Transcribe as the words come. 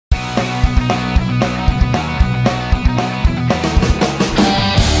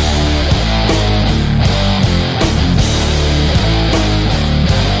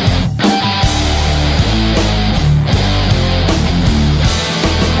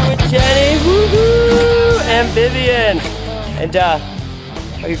and Vivian. And how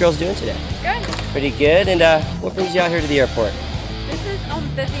are you girls doing today? Good. Pretty good. And what brings you out here to the airport? This is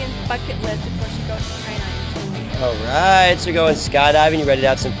Vivian's bucket list before she goes to China. All right, so you're going skydiving. You ready to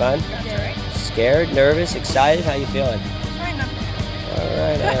have some fun? That's right. Scared, nervous, excited? How you feeling? Try not to. All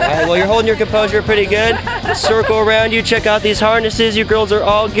right. Well, you're holding your composure pretty good. Circle around you. Check out these harnesses. You girls are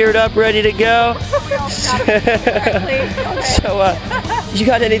all geared up, ready to go. So, you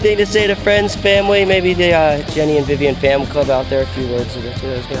got anything to say to friends, family, maybe the Jenny and Vivian Fam Club out there? A few words to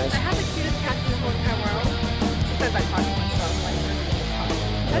those guys. I have the cutest cat in the whole entire world. She says I talk too much, so I'm letting her talk.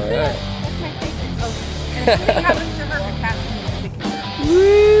 That's All it. right. That's my favorite. Oh, and if something happens to her, her cat will be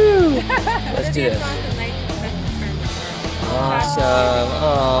Woo! Let's do Vivian's this. one of the nicest best friends in the world. Awesome.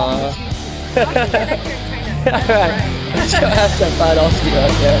 Aww. All All right. Let's go have some fun. I'll see you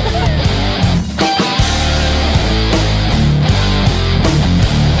out there.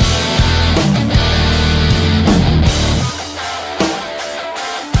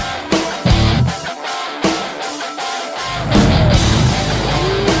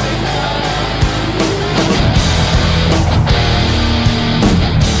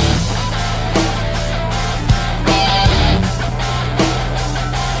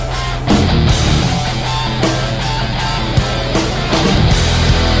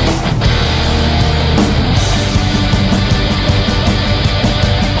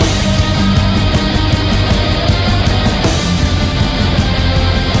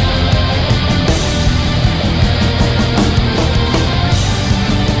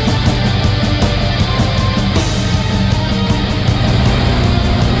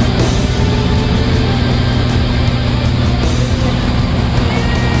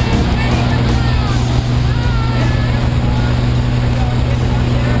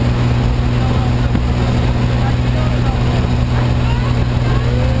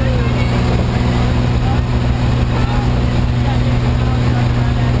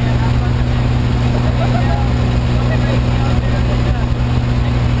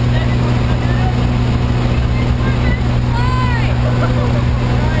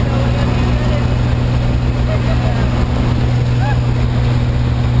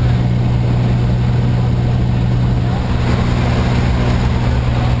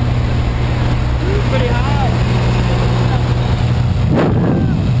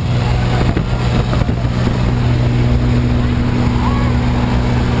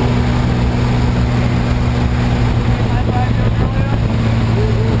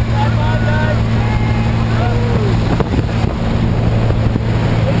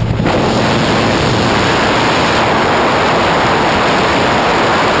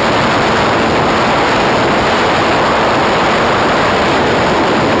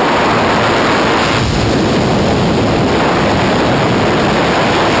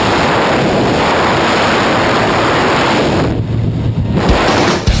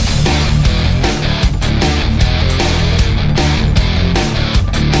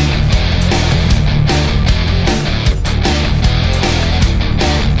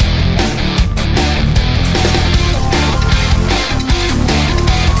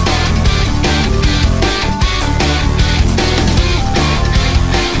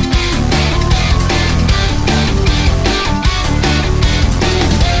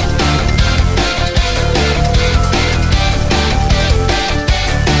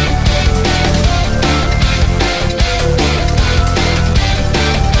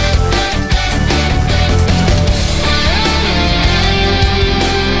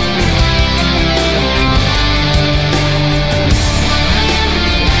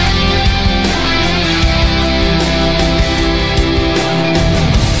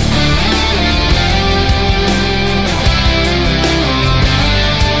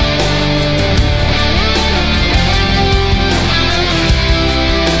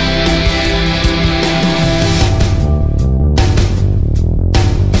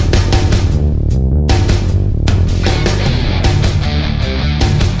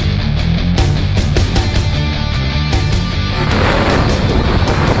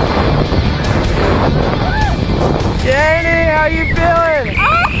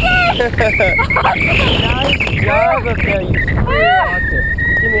 Nice job up there, you rocked it.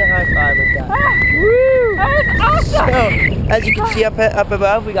 Give me a high five with that. Woo! That was awesome! So, as you can see up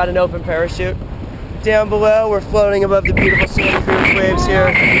above, we got an open parachute. Down below, we're floating above the beautiful Santa Cruz waves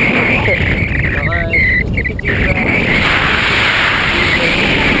here. Nice. Just take a deep breath.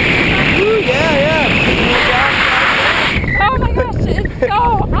 Woo, yeah. Oh my gosh, it's so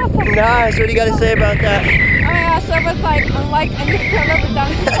awesome! Nice, what do you got to say about that? Oh my gosh, that was like unlike anything I've ever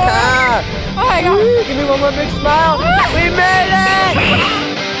done before. Oh my gosh! Woo, give me one more big smile. We made it!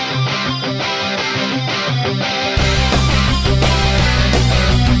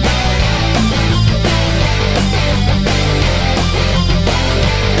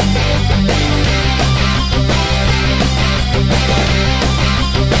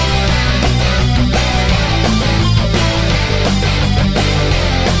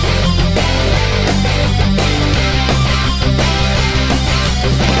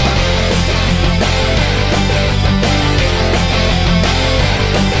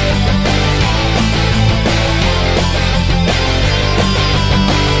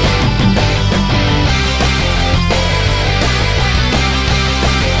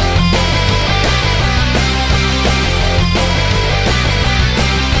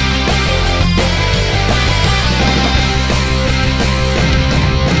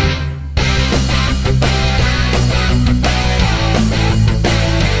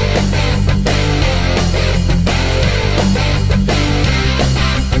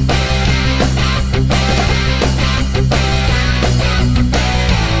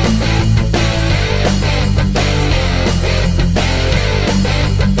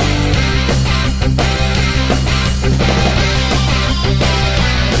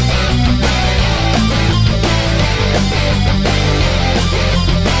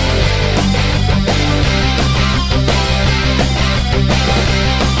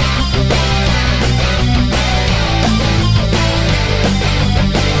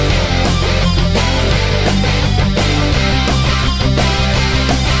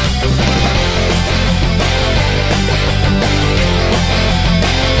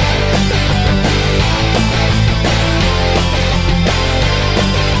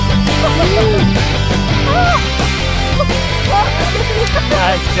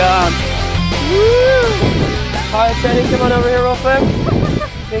 job. Woo! All right, Sandy, come on over here real quick.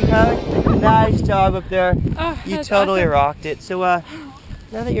 Big hug. Nice job up there. Oh, You totally rocked it. So now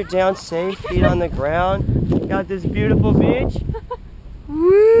that you're down safe, feet on the ground, got this beautiful beach.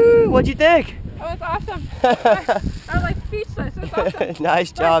 Woo! What'd you think? Oh, it's awesome. I was like speechless. It's awesome.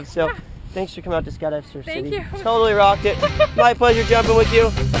 Nice job. So thanks for coming out to Skydive Surfcity. Thank you. Totally rocked it. My pleasure jumping with you.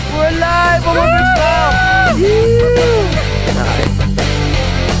 We're live on